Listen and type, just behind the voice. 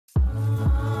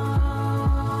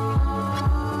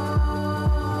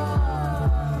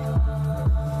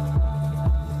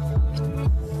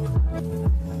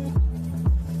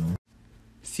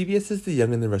CBS's The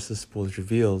Young and the Restless Spoilers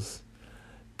reveals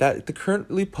that the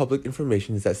currently public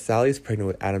information is that Sally is pregnant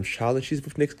with Adam's child and she's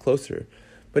with Nick's closer,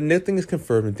 but nothing is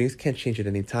confirmed and things can change at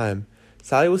any time.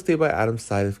 Sally will stay by Adam's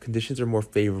side if conditions are more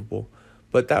favorable,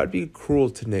 but that would be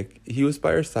cruel to Nick. He was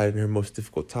by her side in her most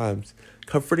difficult times,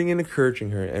 comforting and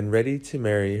encouraging her and ready to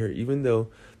marry her even though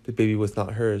the baby was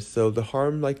not hers. So the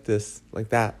harm like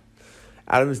that.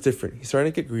 Adam is different. He's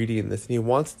starting to get greedy in this and he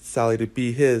wants Sally to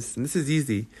be his, and this is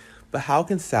easy. But how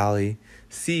can Sally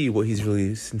see what he's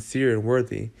really sincere and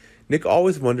worthy? Nick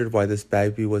always wondered why this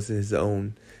baby wasn't his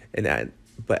own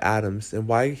but Adam's, and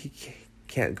why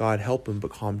can't God help him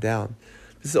but calm down.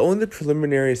 This is only the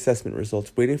preliminary assessment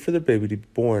results, waiting for the baby to be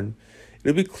born.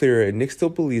 It'll be clearer, and Nick still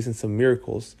believes in some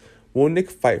miracles. Will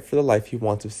Nick fight for the life he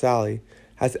wants with Sally?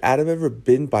 Has Adam ever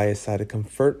been by his side to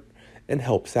comfort and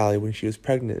help Sally when she was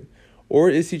pregnant? Or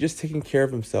is he just taking care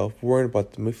of himself, worrying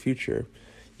about the future?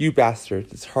 You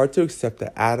bastards, it's hard to accept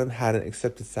that Adam hadn't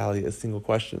accepted Sally a single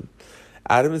question.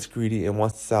 Adam is greedy and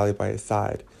wants Sally by his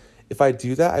side. If I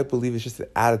do that, I believe it's just an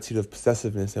attitude of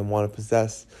possessiveness and want to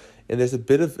possess, and there's a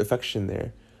bit of affection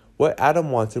there. What Adam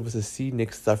wanted was to see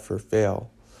Nick suffer, fail.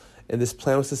 And this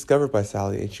plan was discovered by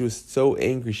Sally, and she was so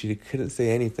angry she couldn't say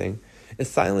anything, and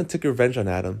silently took revenge on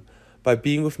Adam by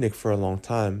being with Nick for a long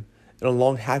time, and a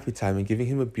long happy time, and giving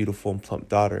him a beautiful and plump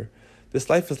daughter. This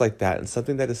life is like that, and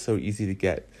something that is so easy to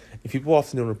get, and people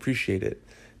often don't appreciate it.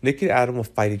 Nick and Adam will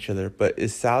fight each other, but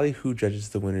it's Sally who judges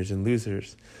the winners and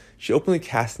losers. She openly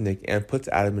casts Nick and puts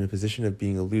Adam in a position of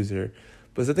being a loser,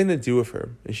 but it's nothing to do with her,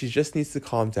 and she just needs to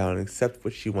calm down and accept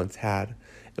what she once had,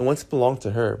 and once belonged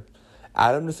to her.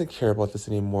 Adam doesn't care about this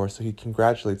anymore, so he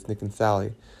congratulates Nick and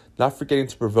Sally, not forgetting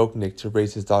to provoke Nick to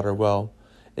raise his daughter well,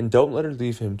 and don't let her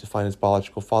leave him to find his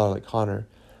biological father like Connor.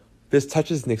 This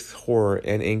touches Nick's horror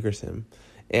and angers him,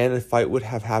 and a fight would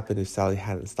have happened if Sally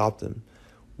hadn't stopped him.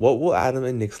 What will Adam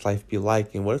and Nick's life be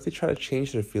like, and what if they try to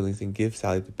change their feelings and give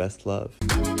Sally the best love?